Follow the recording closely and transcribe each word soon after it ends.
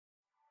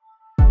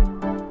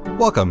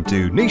Welcome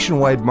to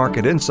Nationwide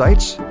Market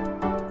Insights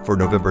for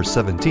November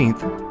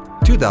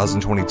 17th,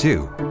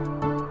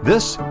 2022.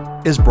 This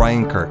is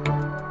Brian Kirk.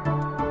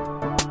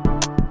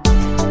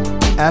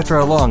 After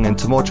a long and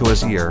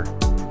tumultuous year,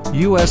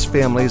 U.S.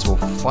 families will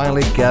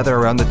finally gather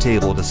around the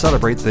table to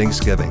celebrate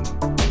Thanksgiving,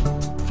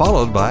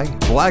 followed by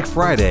Black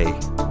Friday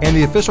and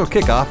the official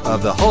kickoff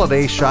of the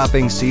holiday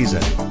shopping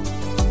season,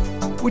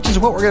 which is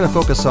what we're going to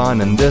focus on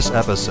in this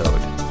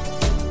episode.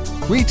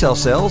 Retail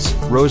sales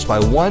rose by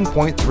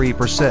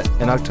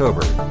 1.3% in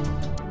October,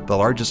 the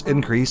largest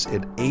increase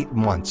in 8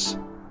 months.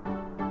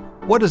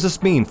 What does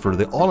this mean for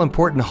the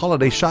all-important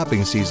holiday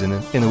shopping season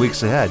in the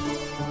weeks ahead?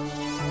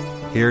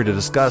 Here to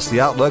discuss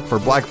the outlook for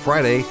Black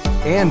Friday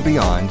and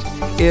beyond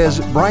is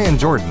Bryan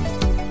Jordan,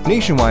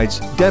 Nationwide's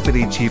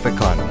Deputy Chief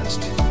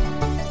Economist.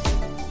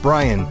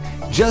 Bryan,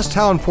 just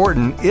how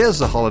important is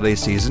the holiday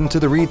season to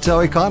the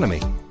retail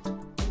economy?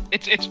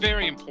 It's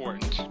very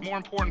important. More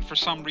important for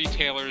some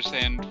retailers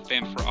than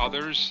for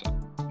others.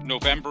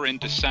 November and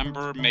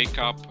December make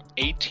up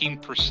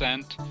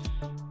 18%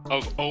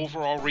 of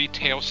overall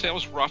retail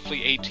sales,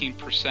 roughly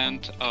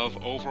 18% of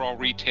overall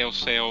retail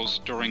sales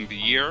during the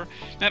year.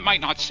 That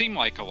might not seem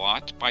like a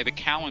lot. By the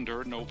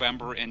calendar,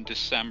 November and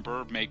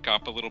December make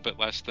up a little bit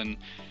less than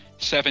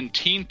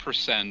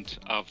 17%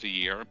 of the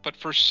year, but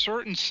for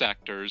certain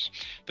sectors,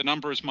 the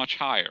number is much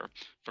higher.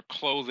 For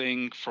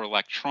clothing, for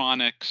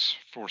electronics,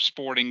 for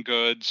sporting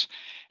goods,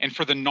 and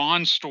for the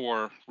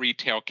non-store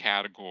retail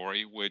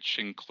category, which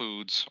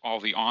includes all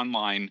the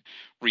online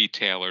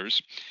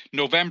retailers,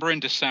 November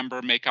and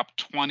December make up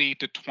 20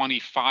 to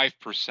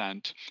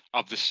 25%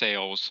 of the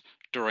sales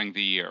during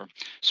the year.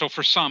 So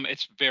for some,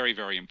 it's very,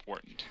 very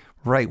important.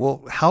 Right.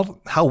 Well,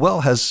 how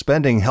well has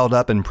spending held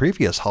up in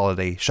previous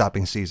holiday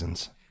shopping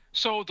seasons?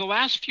 So the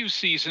last few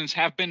seasons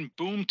have been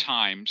boom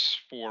times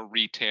for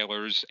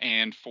retailers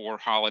and for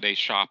holiday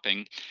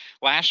shopping.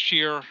 Last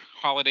year,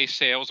 holiday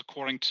sales,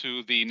 according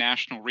to the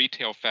National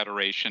Retail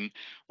Federation,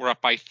 were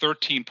up by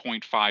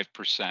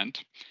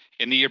 13.5%.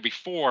 In the year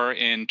before,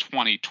 in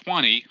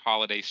 2020,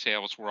 holiday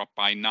sales were up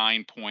by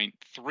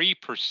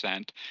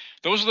 9.3%.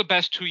 Those are the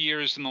best 2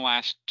 years in the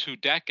last 2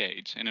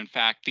 decades. And in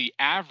fact, the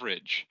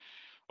average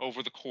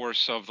over the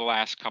course of the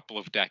last couple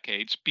of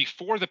decades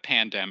before the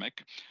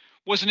pandemic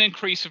was an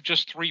increase of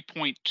just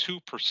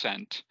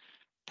 3.2%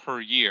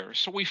 per year.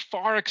 So we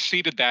far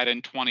exceeded that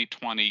in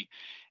 2020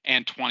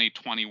 and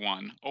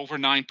 2021. Over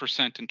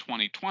 9% in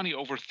 2020,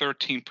 over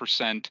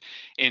 13%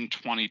 in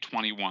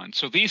 2021.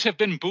 So these have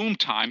been boom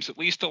times, at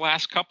least the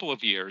last couple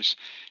of years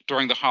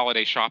during the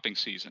holiday shopping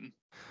season.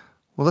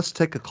 Well, let's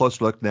take a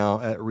closer look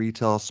now at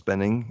retail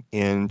spending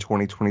in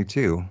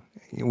 2022.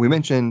 We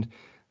mentioned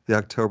the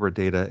October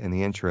data in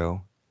the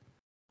intro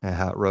and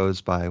how it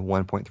rose by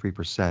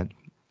 1.3%.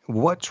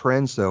 What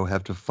trends, though,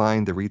 have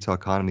defined the retail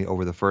economy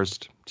over the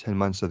first 10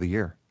 months of the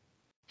year?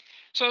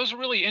 So it was a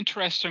really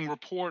interesting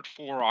report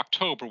for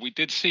October. We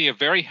did see a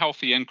very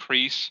healthy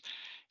increase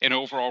in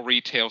overall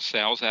retail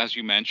sales, as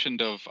you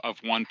mentioned, of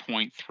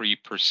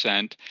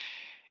 1.3%.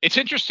 It's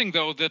interesting,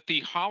 though, that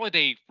the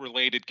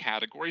holiday-related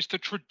categories, the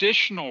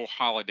traditional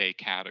holiday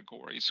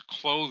categories,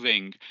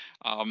 clothing,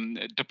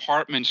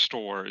 department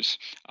stores,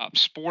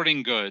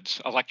 sporting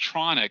goods,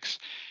 electronics,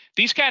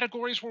 these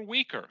categories were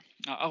weaker.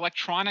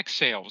 Electronic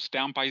sales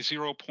down by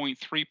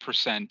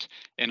 0.3%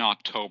 in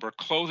October.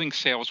 Clothing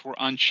sales were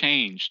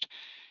unchanged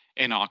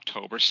in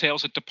October.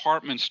 Sales at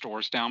department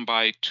stores down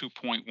by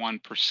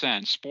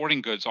 2.1%.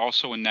 Sporting goods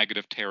also in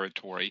negative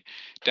territory,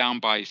 down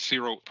by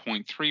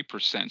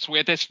 0.3%. So we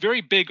had this very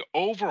big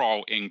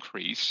overall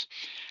increase,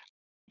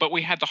 but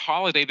we had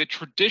the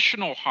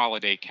traditional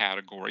holiday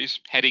categories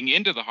heading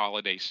into the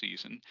holiday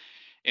season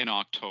in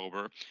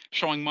October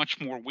showing much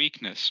more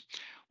weakness.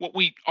 What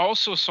we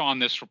also saw in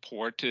this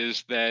report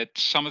is that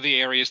some of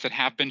the areas that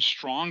have been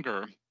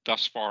stronger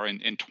thus far in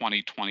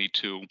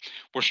 2022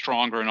 were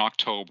stronger in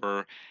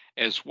October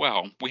as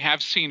well. We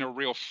have seen a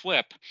real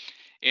flip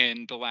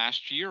in the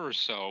last year or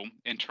so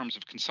in terms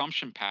of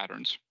consumption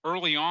patterns.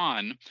 Early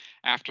on,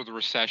 after the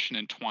recession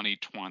in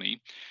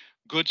 2020,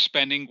 goods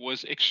spending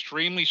was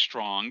extremely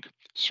strong.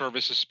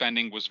 Services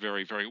spending was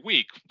very, very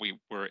weak. We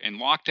were in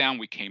lockdown.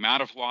 We came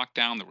out of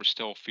lockdown. There were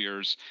still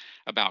fears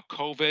about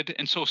COVID.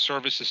 And so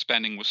services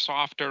spending was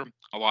softer.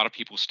 A lot of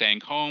people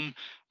staying home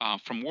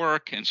from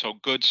work. And so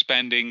goods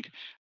spending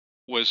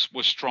was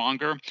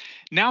stronger.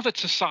 Now that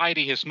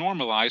society has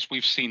normalized,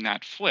 we've seen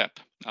that flip.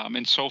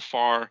 And so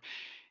far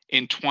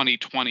in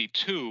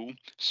 2022,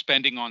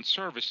 spending on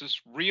services,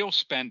 real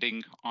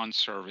spending on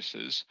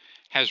services,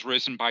 has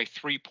risen by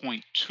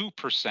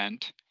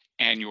 3.2%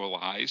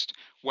 annualized,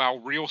 while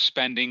real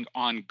spending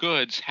on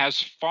goods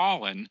has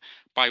fallen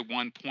by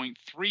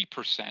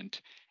 1.3%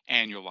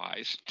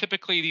 annualized.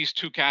 Typically, these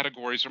two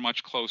categories are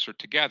much closer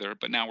together,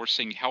 but now we're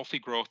seeing healthy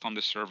growth on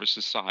the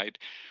services side,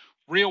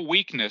 real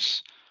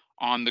weakness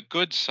on the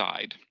goods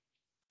side.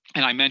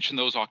 And I mentioned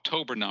those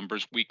October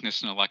numbers: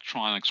 weakness in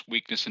electronics,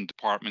 weakness in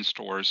department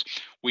stores,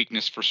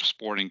 weakness for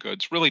sporting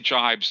goods, really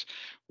jives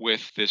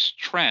with this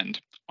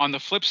trend. On the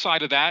flip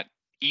side of that,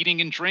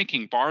 Eating and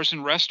drinking, bars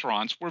and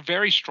restaurants were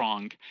very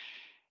strong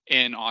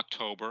in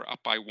October, up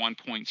by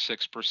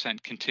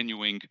 1.6%,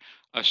 continuing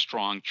a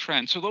strong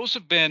trend. So those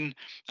have been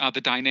the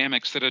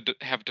dynamics that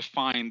have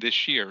defined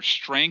this year.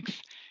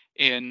 Strength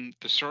in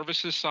the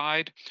services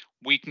side,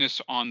 weakness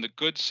on the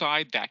goods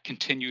side, that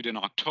continued in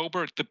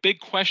October. The big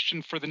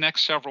question for the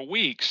next several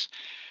weeks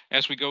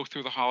as we go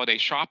through the holiday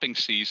shopping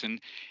season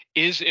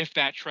is if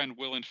that trend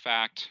will in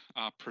fact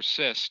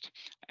persist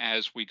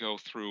as we go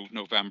through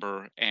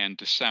November and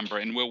December,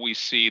 and will we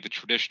see the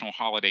traditional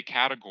holiday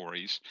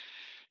categories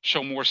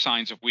show more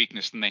signs of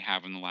weakness than they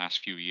have in the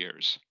last few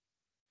years.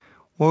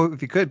 Well,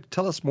 if you could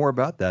tell us more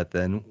about that,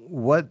 then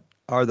what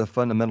are the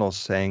fundamentals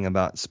saying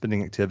about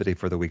spending activity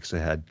for the weeks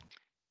ahead?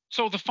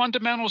 So the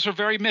fundamentals are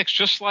very mixed,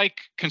 just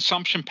like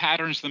consumption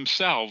patterns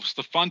themselves.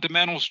 The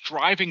fundamentals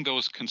driving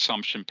those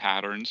consumption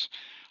patterns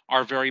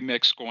are very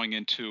mixed going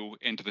into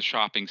the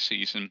shopping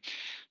season.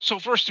 So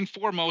first and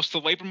foremost, the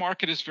labor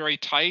market is very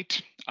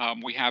tight.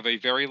 We have a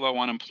very low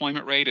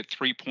unemployment rate at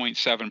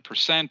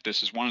 3.7%.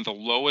 This is one of the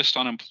lowest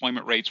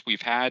unemployment rates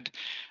we've had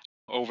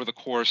over the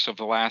course of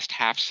the last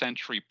half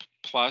century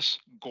plus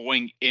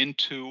going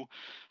into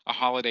a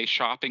holiday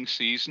shopping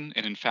season.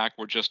 And in fact,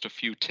 we're just a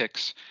few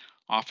ticks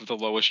off of the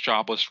lowest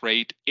jobless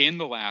rate in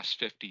the last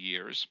 50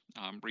 years,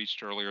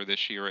 reached earlier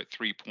this year at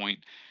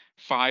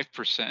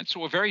 3.5%.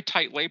 So a very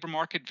tight labor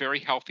market, very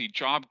healthy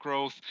job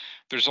growth.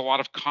 There's a lot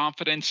of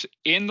confidence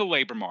in the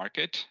labor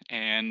market,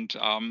 and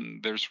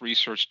there's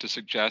research to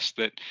suggest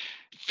that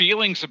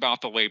feelings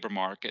about the labor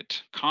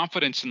market,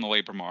 confidence in the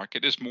labor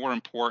market is more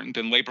important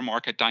than labor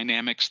market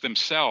dynamics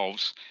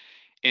themselves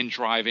in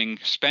driving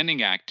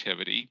spending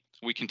activity.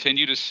 We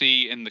continue to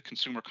see in the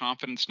consumer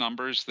confidence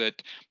numbers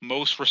that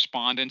most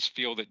respondents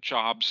feel that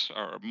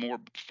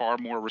far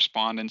more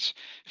respondents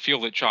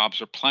feel that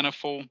jobs are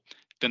plentiful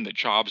than that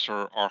jobs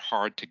are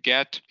hard to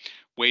get.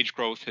 Wage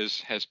growth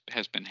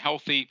has been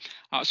healthy.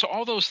 So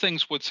all those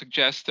things would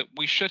suggest that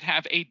we should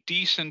have a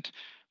decent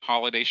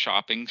holiday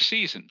shopping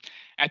season.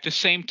 At the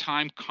same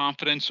time,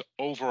 confidence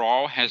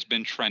overall has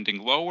been trending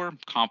lower.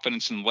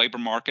 Confidence in the labor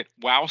market,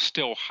 while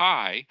still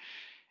high,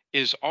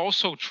 is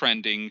also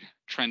trending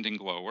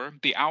lower.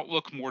 The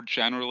outlook more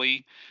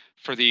generally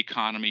for the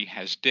economy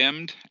has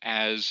dimmed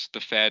as the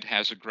Fed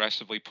has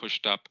aggressively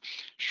pushed up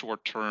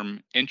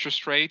short-term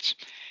interest rates.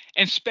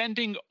 And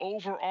spending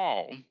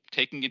overall,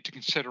 taking into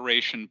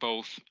consideration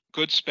both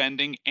goods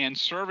spending and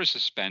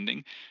services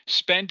spending,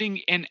 spending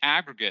in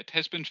aggregate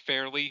has been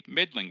fairly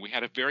middling. We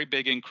had a very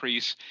big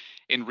increase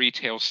in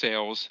retail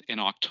sales in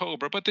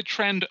October, but the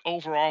trend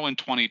overall in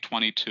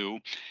 2022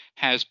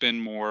 has been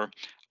more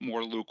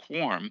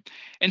lukewarm.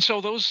 And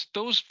so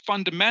those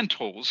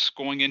fundamentals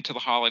going into the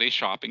holiday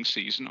shopping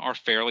season are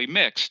fairly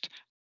mixed.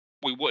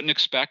 We wouldn't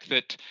expect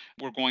that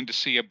we're going to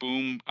see a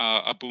boom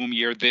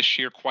year this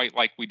year quite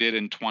like we did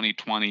in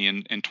 2020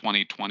 and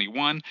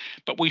 2021,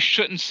 but we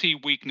shouldn't see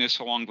weakness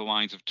along the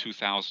lines of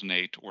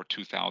 2008 or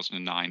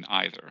 2009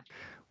 either.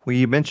 Well,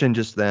 you mentioned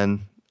just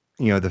then,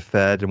 the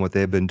Fed and what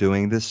they've been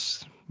doing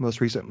this most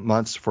recent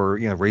months for,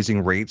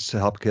 raising rates to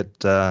help get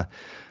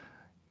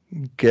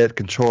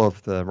control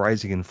of the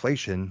rising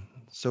inflation.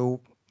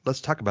 So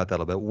let's talk about that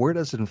a little bit. Where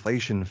does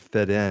inflation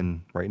fit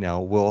in right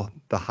now? Will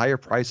the higher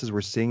prices we're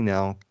seeing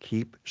now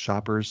keep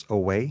shoppers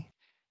away?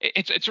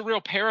 It's a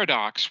real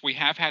paradox. We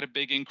have had a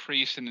big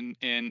increase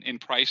in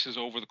prices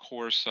over the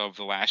course of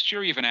the last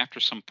year, even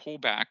after some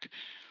pullback.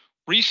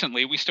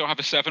 Recently, we still have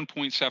a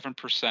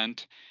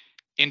 7.7%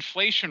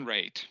 inflation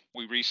rate.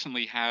 We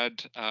recently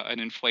had an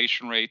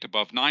inflation rate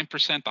above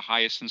 9%, the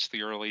highest since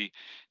the early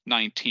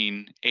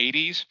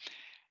 1980s.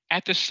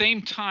 At the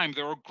same time,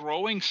 there are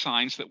growing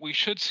signs that we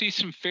should see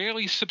some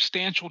fairly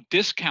substantial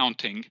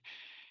discounting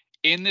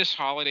in this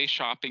holiday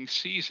shopping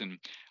season.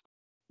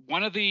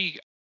 One of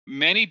the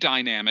many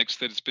dynamics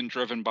that has been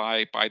driven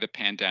by the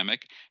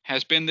pandemic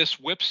has been this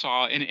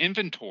whipsaw in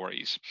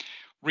inventories.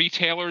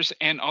 Retailers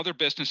and other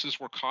businesses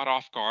were caught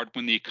off guard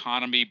when the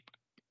economy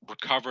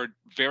recovered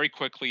very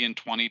quickly in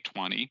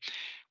 2020.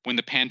 When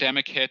the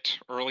pandemic hit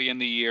early in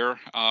the year,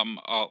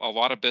 a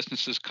lot of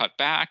businesses cut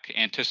back,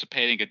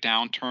 anticipating a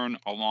downturn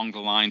along the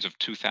lines of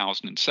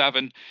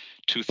 2007,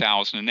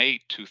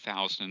 2008,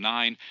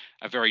 2009,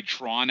 a very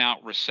drawn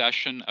out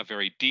recession, a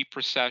very deep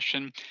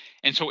recession.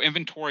 And so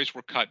inventories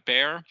were cut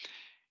bare.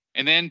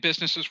 And then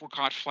businesses were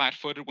caught flat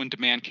footed when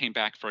demand came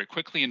back very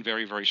quickly and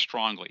very, very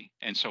strongly.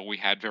 And so we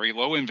had very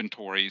low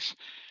inventories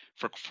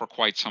for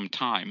quite some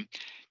time.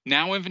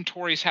 Now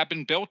inventories have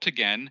been built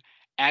again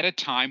at a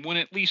time when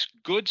at least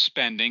good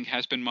spending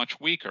has been much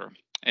weaker.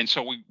 And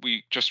so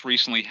we just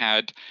recently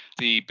had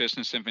the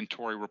business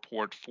inventory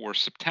report for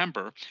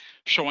September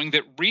showing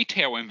that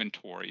retail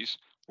inventories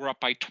were up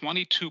by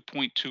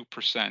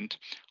 22.2%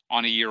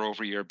 on a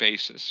year-over-year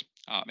basis.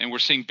 And we're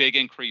seeing big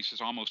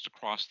increases almost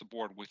across the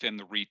board within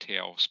the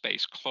retail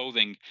space.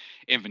 Clothing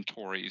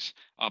inventories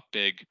up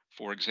big,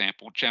 for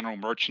example. General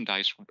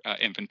merchandise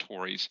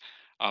inventories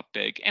up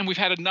big. And we've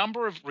had a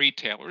number of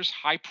retailers,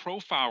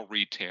 high-profile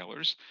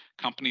retailers,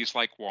 companies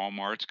like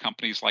Walmart,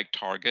 companies like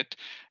Target,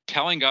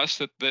 telling us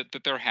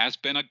that there has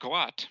been a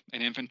glut,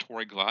 an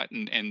inventory glut,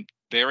 and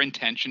their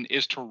intention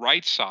is to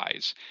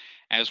right-size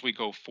as we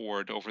go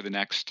forward over the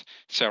next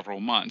several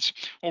months.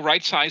 Well,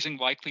 right sizing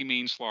likely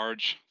means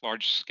large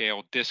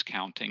scale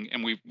discounting,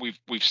 and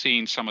we've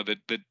seen some of the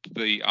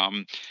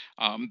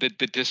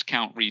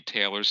discount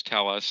retailers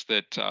tell us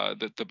that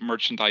the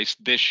merchandise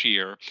this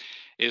year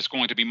is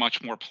going to be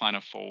much more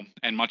plentiful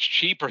and much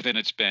cheaper than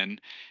it's been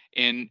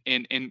in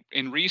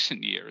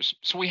recent years.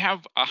 So we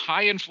have a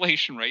high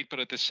inflation rate, but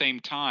at the same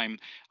time,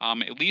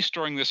 at least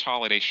during this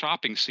holiday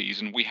shopping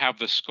season, we have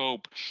the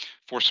scope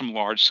for some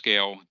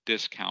large-scale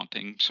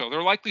discounting. So there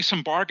are likely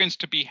some bargains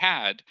to be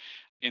had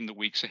in the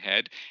weeks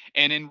ahead.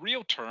 And in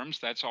real terms,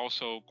 that's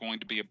also going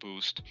to be a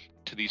boost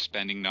to these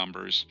spending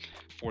numbers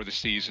for the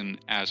season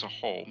as a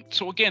whole.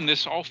 So again,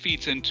 this all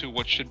feeds into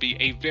what should be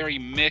a very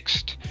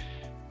mixed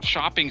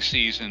shopping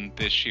season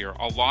this year.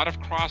 A lot of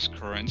cross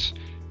currents.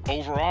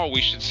 Overall,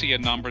 we should see a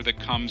number that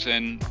comes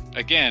in,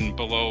 again,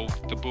 below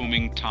the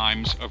booming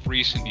times of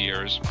recent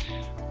years,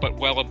 but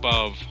well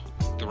above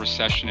the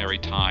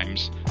recessionary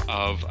times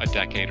of a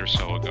decade or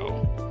so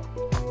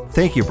ago.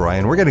 Thank you,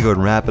 Bryan. We're going to go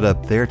and wrap it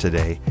up there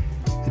today.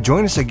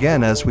 Join us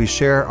again as we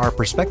share our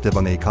perspective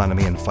on the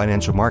economy and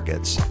financial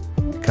markets.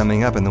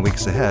 Coming up in the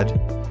weeks ahead,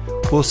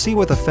 we'll see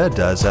what the Fed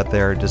does at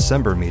their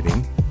December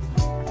meeting,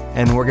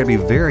 and we're going to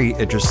be very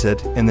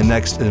interested in the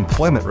next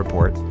employment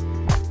report.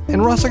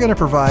 And we're also going to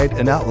provide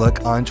an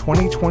outlook on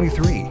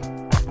 2023.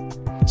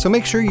 So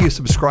make sure you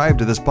subscribe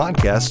to this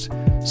podcast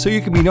so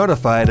you can be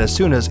notified as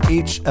soon as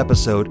each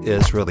episode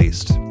is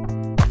released.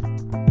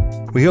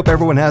 We hope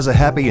everyone has a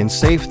happy and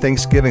safe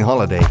Thanksgiving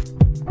holiday.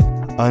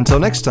 Until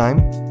next time,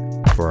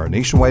 for our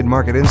Nationwide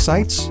Market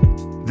Insights,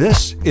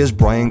 this is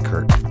Brian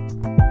Kurt.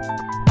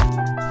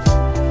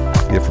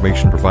 The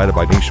information provided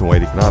by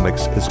Nationwide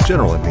Economics is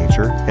general in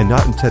nature and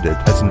not intended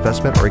as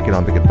investment or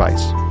economic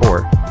advice,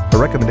 or a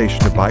recommendation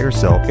to buy or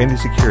sell any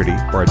security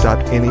or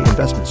adopt any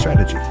investment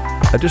strategy.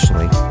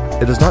 Additionally,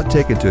 it does not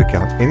take into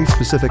account any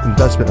specific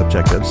investment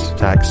objectives,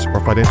 tax or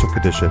financial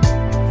condition,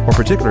 or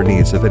particular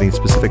needs of any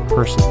specific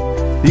person.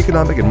 The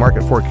economic and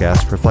market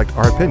forecasts reflect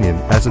our opinion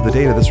as of the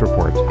date of this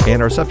report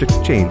and are subject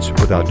to change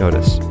without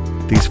notice.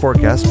 These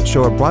forecasts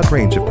show a broad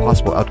range of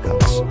possible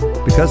outcomes.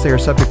 Because they are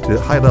subject to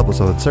high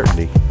levels of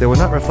uncertainty, they will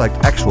not reflect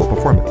actual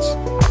performance.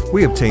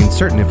 We obtain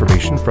certain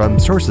information from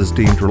sources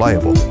deemed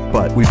reliable,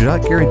 but we do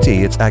not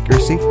guarantee its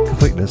accuracy,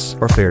 completeness,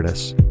 or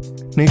fairness.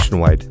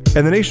 Nationwide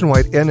and the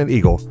Nationwide N and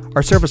Eagle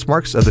are service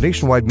marks of the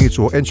Nationwide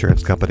Mutual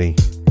Insurance Company.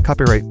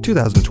 Copyright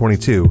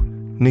 2022,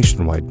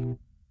 Nationwide.